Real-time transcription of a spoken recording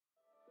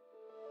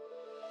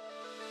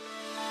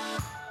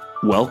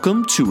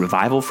Welcome to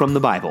Revival from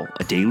the Bible,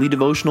 a daily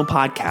devotional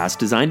podcast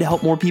designed to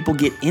help more people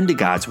get into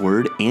God's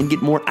Word and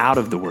get more out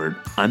of the Word.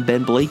 I'm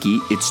Ben Blakey.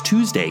 It's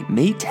Tuesday,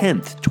 May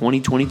 10th,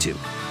 2022.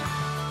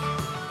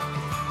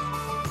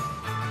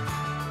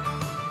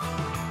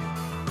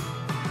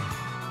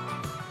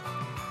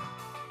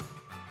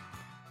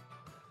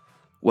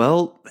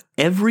 Well,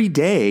 every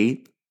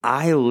day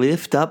I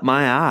lift up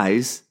my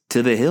eyes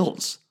to the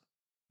hills.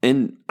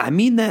 And I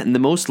mean that in the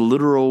most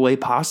literal way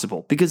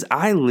possible, because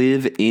I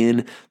live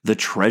in the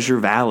Treasure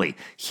Valley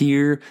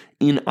here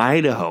in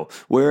Idaho,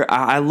 where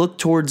I look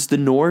towards the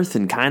north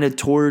and kind of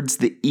towards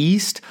the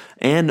east,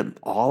 and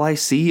all I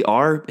see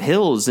are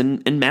hills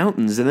and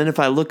mountains. And then if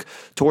I look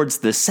towards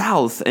the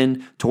south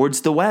and towards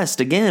the west,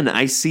 again,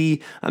 I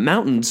see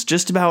mountains.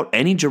 Just about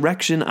any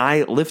direction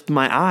I lift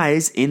my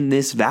eyes in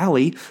this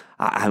valley,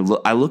 I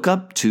look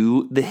up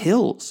to the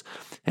hills.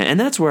 And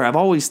that's where I've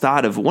always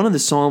thought of one of the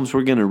Psalms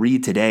we're going to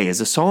read today as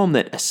a psalm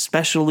that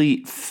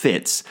especially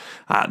fits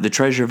the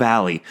Treasure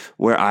Valley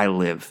where I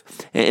live.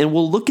 And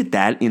we'll look at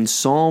that in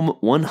Psalm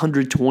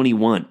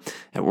 121.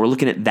 And we're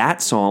looking at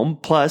that psalm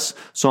plus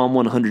Psalm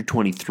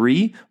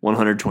 123,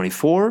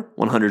 124,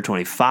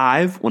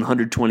 125,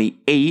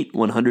 128,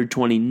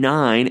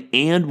 129,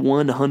 and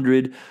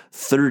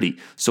 130.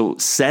 So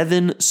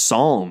 7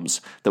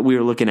 psalms that we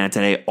are looking at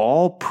today,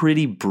 all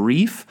pretty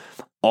brief,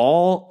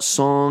 all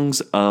songs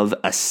of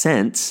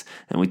ascents,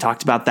 and we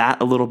talked about that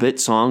a little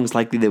bit. Songs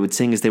likely they would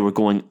sing as they were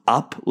going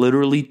up,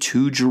 literally,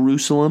 to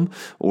Jerusalem,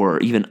 or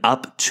even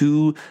up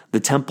to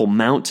the Temple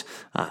Mount.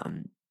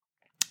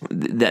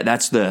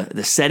 That's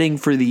the setting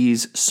for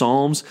these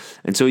psalms,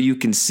 and so you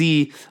can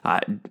see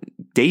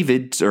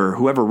David, or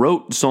whoever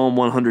wrote Psalm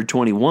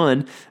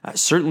 121,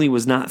 certainly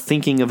was not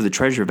thinking of the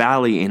Treasure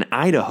Valley in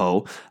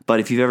Idaho. But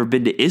if you've ever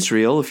been to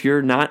Israel, if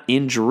you're not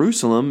in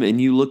Jerusalem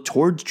and you look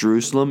towards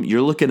Jerusalem,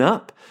 you're looking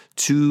up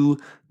to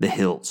the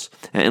hills.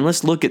 And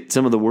let's look at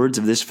some of the words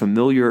of this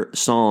familiar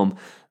psalm.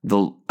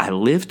 I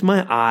lift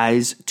my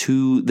eyes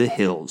to the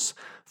hills.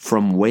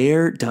 From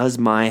where does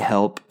my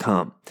help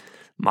come?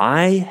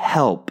 My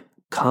help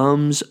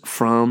comes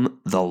from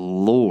the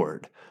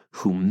Lord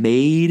who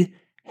made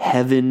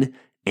heaven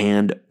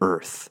and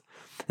earth.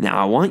 Now,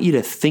 I want you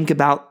to think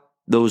about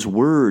those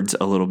words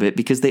a little bit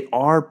because they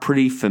are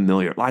pretty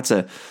familiar. Lots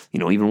of,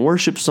 even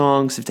worship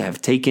songs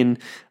have taken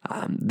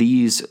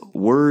these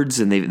words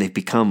and they've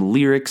become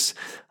lyrics.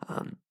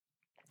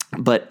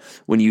 But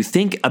when you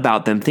think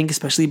about them, think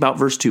especially about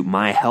verse 2.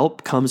 My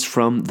help comes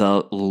from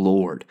the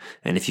Lord.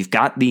 And if you've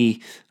got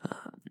the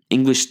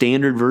English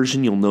Standard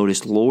Version, you'll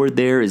notice Lord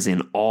there is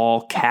in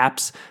all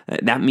caps.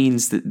 That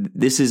means that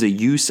this is a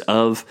use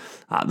of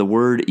the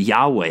word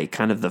Yahweh,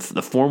 kind of the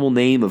formal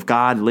name of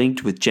God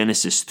linked with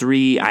Genesis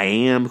 3, I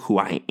am who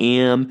I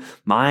am.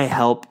 My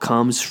help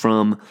comes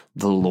from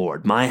the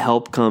Lord. My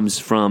help comes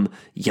from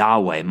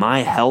Yahweh. My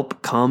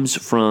help comes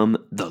from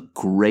the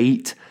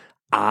great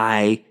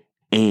I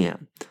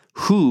am,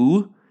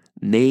 who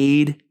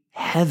made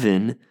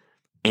heaven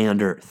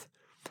and earth.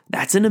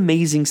 That's an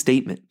amazing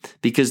statement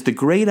because the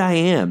great I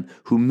am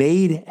who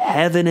made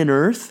heaven and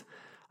earth,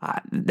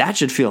 that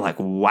should feel like,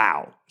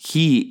 wow,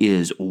 he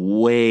is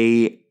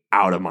way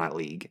out of my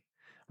league,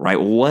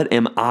 right? What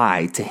am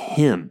I to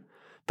him?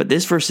 But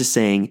this verse is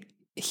saying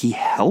he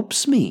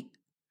helps me.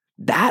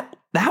 That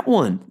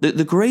one,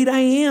 the great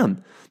I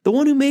am, the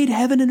one who made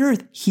heaven and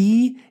earth,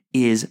 he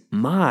is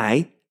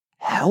my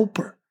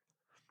helper.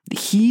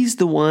 He's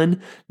the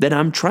one that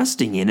I'm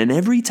trusting in. And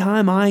every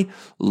time I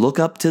look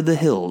up to the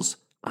hills,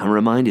 I'm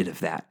reminded of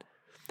that.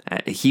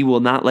 He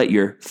will not let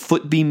your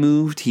foot be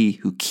moved. He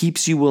who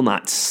keeps you will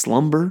not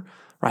slumber,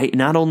 right?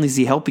 Not only is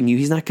he helping you,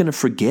 he's not going to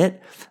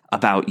forget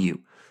about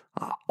you.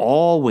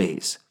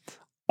 Always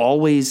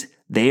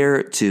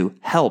there to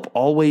help,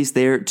 always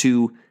there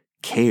to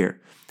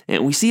care.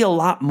 And we see a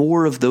lot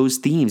more of those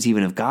themes,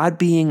 even of God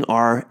being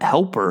our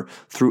helper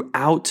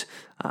throughout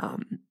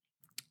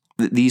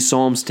these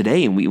Psalms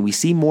today. And we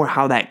see more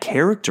how that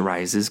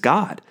characterizes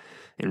God.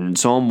 In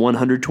Psalm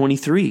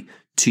 123,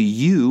 to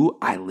you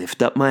I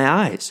lift up my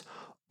eyes,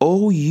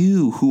 O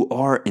you who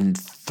are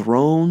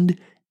enthroned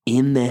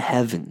in the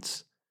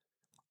heavens.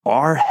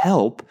 Our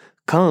help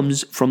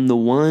comes from the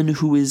one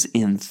who is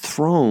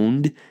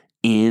enthroned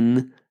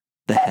in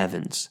the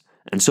heavens.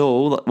 And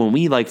so when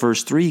we, like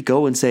verse 3,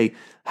 go and say,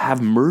 have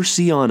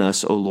mercy on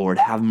us, O Lord,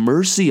 have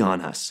mercy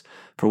on us,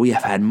 for we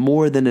have had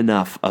more than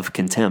enough of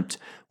contempt.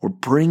 We're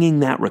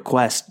bringing that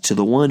request to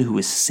the one who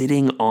is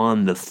sitting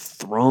on the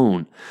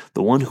throne,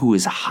 the one who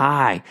is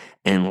high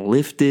and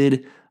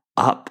lifted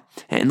up.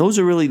 And those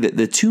are really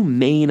the two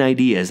main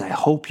ideas I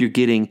hope you're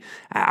getting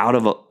out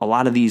of a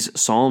lot of these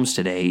Psalms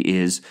today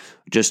is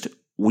just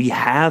we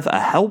have a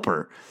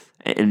helper,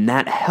 and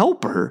that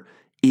helper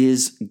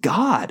is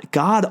God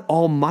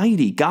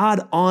Almighty,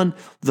 God on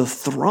the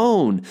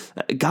throne,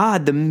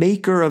 God, the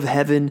maker of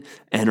heaven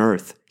and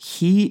earth.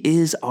 He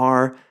is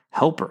our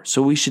helper.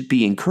 So we should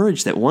be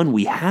encouraged that 1,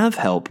 we have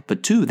help,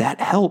 but 2,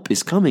 that help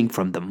is coming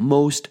from the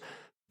most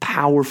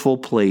powerful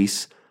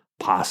place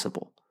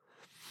possible.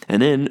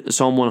 And then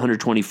Psalm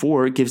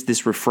 124 gives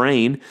this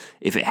refrain,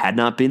 if it had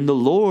not been the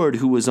Lord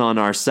who was on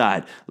our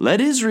side. Let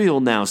Israel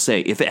now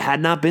say, if it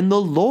had not been the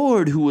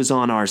Lord who was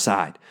on our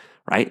side,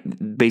 right?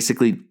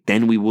 Basically,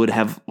 then we would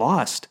have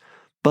lost.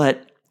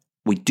 But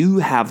we do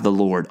have the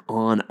Lord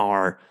on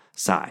our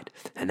side.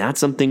 And that's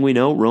something we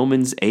know.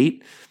 Romans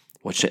 8,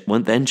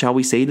 what then shall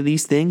we say to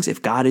these things?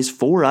 If God is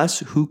for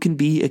us, who can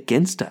be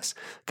against us?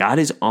 God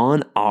is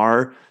on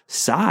our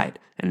side.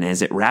 And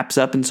as it wraps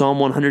up in Psalm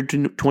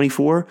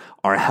 124,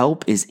 our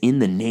help is in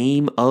the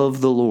name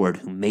of the Lord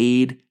who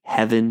made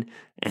heaven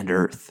and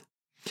earth.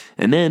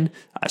 And then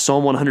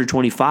Psalm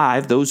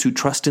 125, those who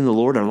trust in the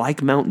Lord are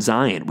like Mount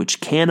Zion,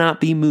 which cannot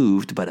be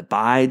moved but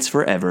abides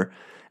forever.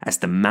 As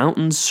the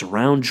mountains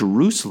surround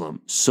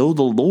Jerusalem, so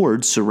the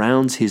Lord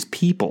surrounds his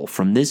people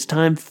from this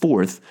time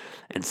forth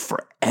and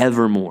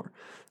forevermore.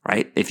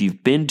 Right? If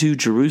you've been to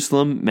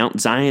Jerusalem, Mount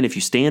Zion, if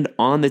you stand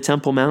on the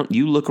Temple Mount,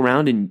 you look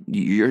around and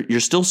you're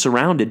still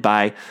surrounded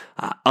by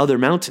other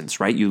mountains,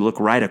 right? You look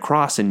right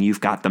across and you've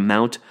got the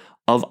Mount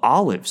of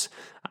Olives.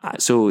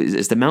 So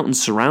as the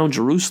mountains surround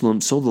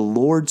Jerusalem, so the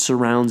Lord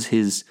surrounds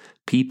his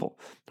people.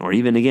 Or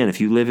even again, if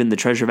you live in the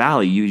Treasure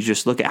Valley, you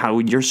just look at how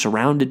you're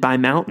surrounded by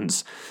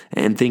mountains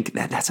and think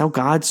that's how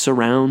God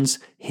surrounds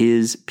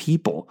his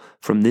people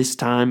from this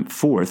time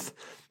forth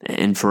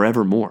and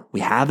forevermore.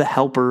 We have a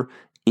helper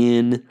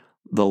in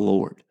the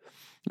Lord.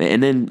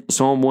 And then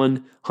Psalm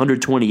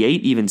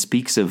 128 even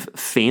speaks of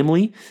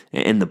family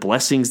and the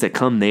blessings that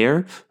come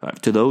there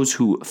to those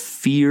who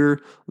fear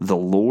the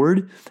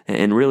Lord.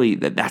 And really,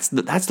 that's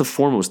the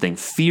foremost thing.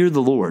 Fear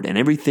the Lord, and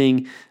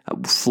everything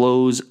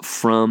flows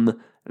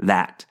from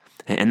that.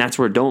 And that's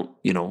where don't,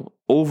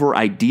 over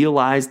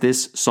idealize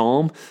this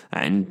psalm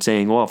and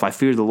saying, well, if I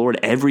fear the Lord,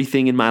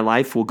 everything in my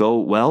life will go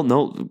well.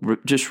 No,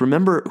 just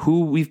remember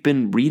who we've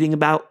been reading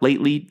about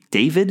lately.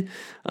 David,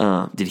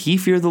 did he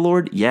fear the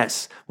Lord?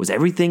 Yes. Was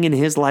everything in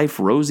his life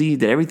rosy?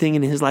 Did everything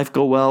in his life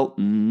go well?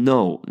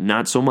 No,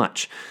 not so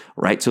much.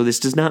 Right? So this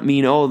does not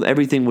mean,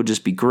 everything will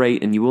just be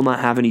great and you will not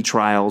have any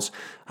trials.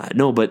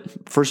 No,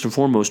 but first and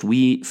foremost,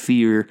 we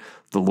fear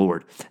the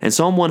Lord. And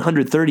Psalm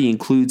 130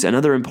 includes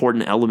another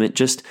important element,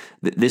 just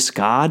this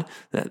God,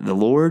 the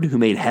Lord who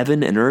made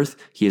heaven and earth.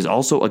 He is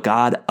also a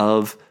God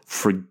of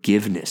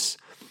forgiveness.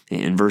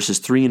 In verses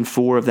 3 and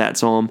 4 of that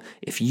psalm,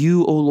 if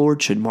you, O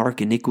Lord, should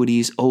mark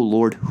iniquities, O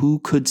Lord, who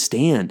could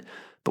stand?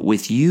 But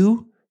with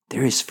you,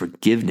 there is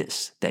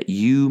forgiveness, that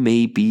you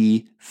may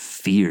be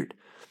feared.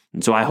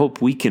 And so I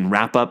hope we can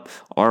wrap up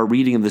our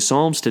reading of the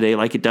Psalms today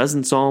like it does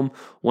in Psalm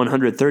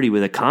 130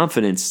 with a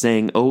confidence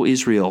saying, O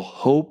Israel,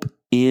 hope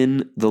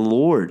in the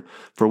Lord.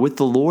 For with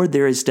the Lord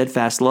there is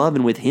steadfast love,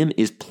 and with him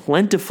is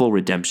plentiful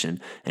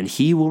redemption, and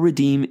he will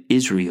redeem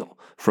Israel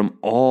from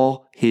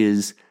all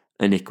his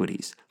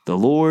iniquities. The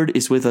Lord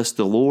is with us.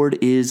 The Lord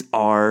is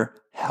our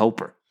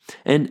helper.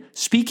 And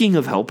speaking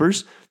of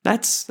helpers,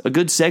 that's a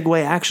good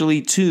segue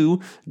actually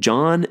to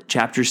John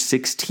chapter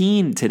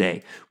 16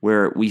 today,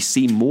 where we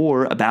see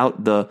more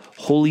about the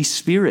Holy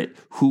Spirit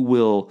who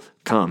will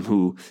come,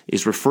 who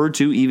is referred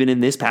to even in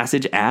this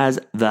passage as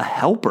the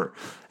helper.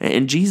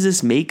 And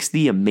Jesus makes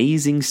the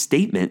amazing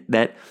statement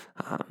that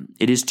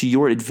it is to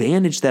your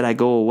advantage that I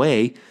go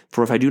away,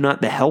 for if I do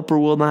not, the helper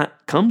will not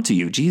come to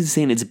you. Jesus is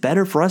saying it's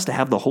better for us to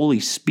have the Holy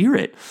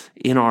Spirit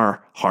in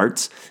our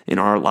hearts, in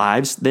our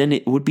lives, than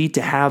it would be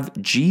to have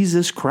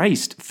Jesus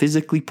Christ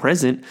physically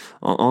present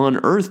on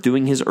earth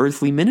doing his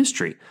earthly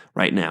ministry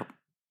right now.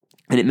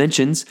 And it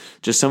mentions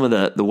just some of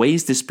the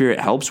ways the Spirit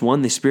helps.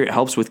 One, the Spirit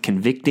helps with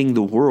convicting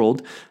the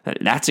world.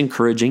 That's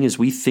encouraging as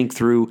we think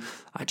through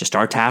just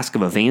our task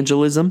of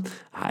evangelism.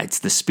 It's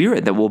the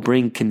Spirit that will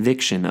bring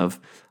conviction of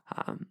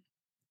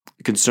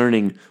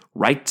concerning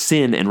right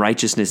sin and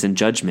righteousness and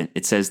judgment.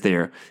 It says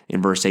there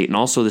in verse 8, and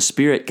also the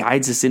Spirit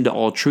guides us into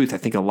all truth. I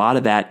think a lot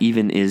of that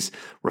even is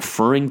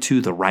referring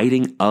to the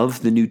writing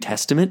of the New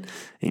Testament,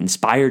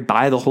 inspired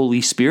by the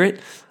Holy Spirit.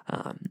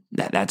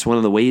 That's one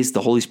of the ways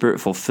the Holy Spirit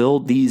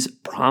fulfilled these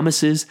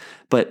promises.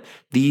 But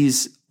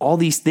all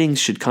these things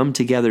should come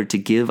together to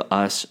give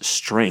us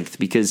strength,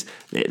 because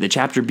the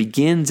chapter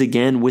begins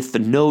again with the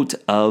note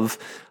of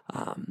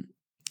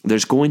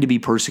there's going to be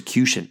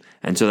persecution.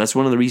 And so that's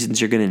one of the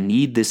reasons you're going to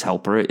need this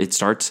helper. It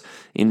starts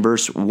in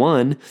verse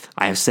 1,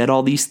 I have said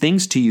all these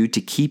things to you to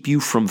keep you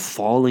from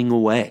falling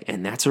away.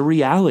 And that's a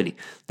reality.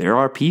 There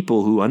are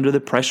people who, under the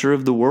pressure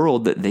of the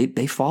world, that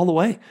they fall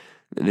away.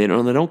 They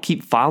don't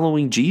keep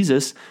following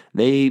Jesus.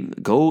 They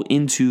go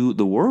into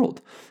the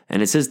world.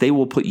 And it says they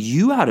will put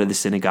you out of the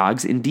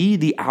synagogues. Indeed,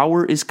 the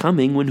hour is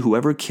coming when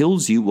whoever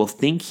kills you will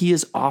think he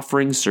is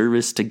offering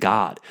service to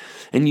God.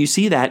 And you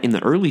see that in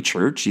the early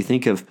church. You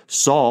think of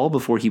Saul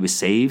before he was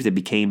saved and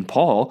became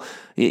Paul.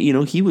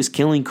 He was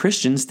killing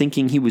Christians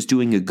thinking he was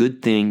doing a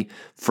good thing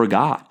for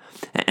God.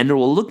 And it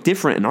will look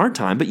different in our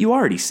time, but you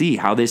already see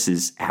how this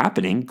is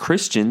happening.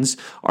 Christians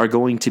are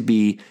going to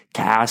be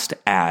cast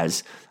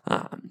as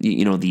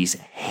these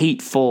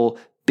hateful,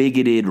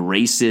 bigoted,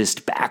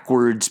 racist,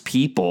 backwards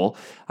people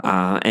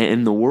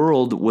And the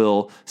world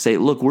will say,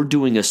 look, we're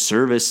doing a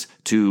service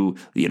to,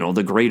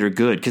 the greater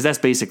good, because that's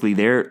basically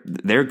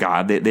their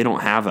God. They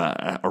don't have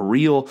a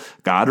real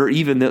God, or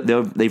even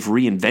they've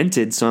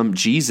reinvented some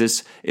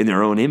Jesus in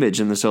their own image.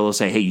 And so they'll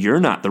say, hey, you're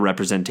not the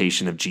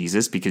representation of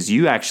Jesus, because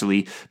you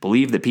actually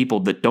believe that people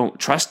that don't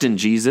trust in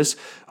Jesus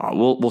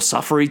will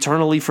suffer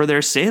eternally for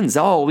their sins.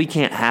 Oh, we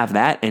can't have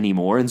that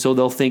anymore. And so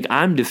they'll think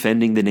I'm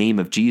defending the name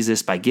of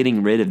Jesus by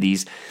getting rid of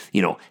these,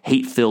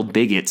 hate-filled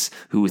bigots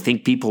who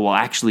think people will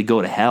actually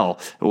go to hell.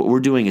 We're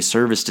doing a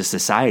service to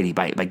society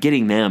by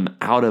getting them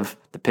out of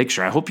the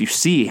picture. I hope you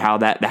see how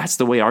that's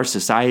the way our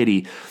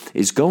society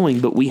is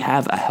going, but we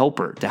have a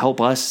helper to help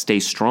us stay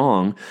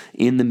strong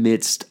in the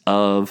midst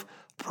of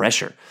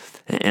pressure.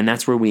 And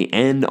that's where we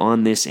end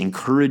on this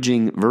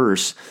encouraging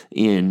verse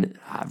in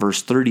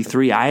verse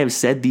 33. I have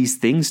said these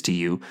things to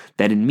you,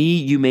 that in me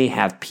you may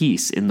have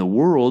peace. In the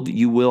world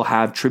you will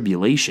have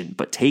tribulation,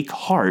 but take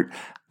heart,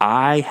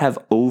 I have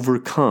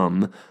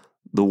overcome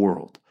the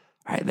world.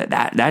 All right,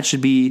 that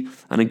should be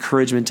an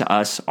encouragement to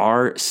us.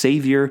 Our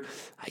Savior,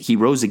 he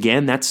rose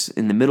again. That's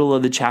in the middle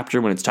of the chapter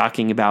when it's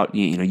talking about,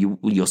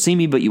 you'll see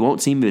me, but you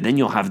won't see me, but then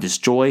you'll have this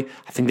joy.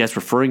 I think that's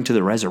referring to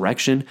the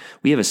resurrection.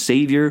 We have a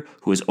Savior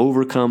who has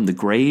overcome the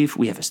grave.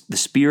 We have the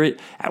Spirit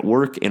at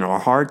work in our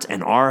hearts,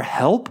 and our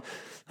help,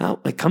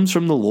 it comes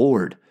from the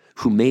Lord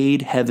who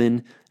made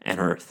heaven and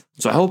earth.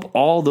 So I hope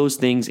all those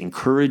things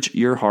encourage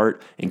your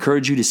heart,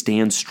 encourage you to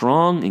stand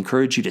strong,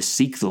 encourage you to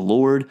seek the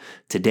Lord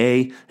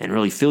today, and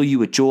really fill you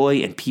with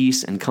joy and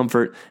peace and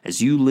comfort as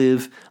you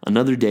live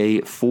another day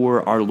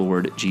for our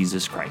Lord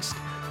Jesus Christ.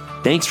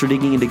 Thanks for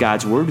digging into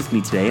God's Word with me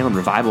today on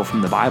Revival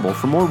from the Bible.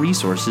 For more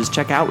resources,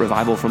 check out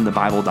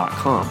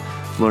revivalfromthebible.com.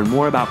 To learn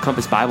more about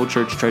Compass Bible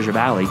Church Treasure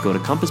Valley, go to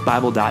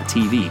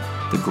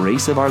compassbible.tv. The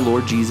grace of our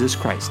Lord Jesus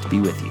Christ be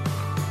with you.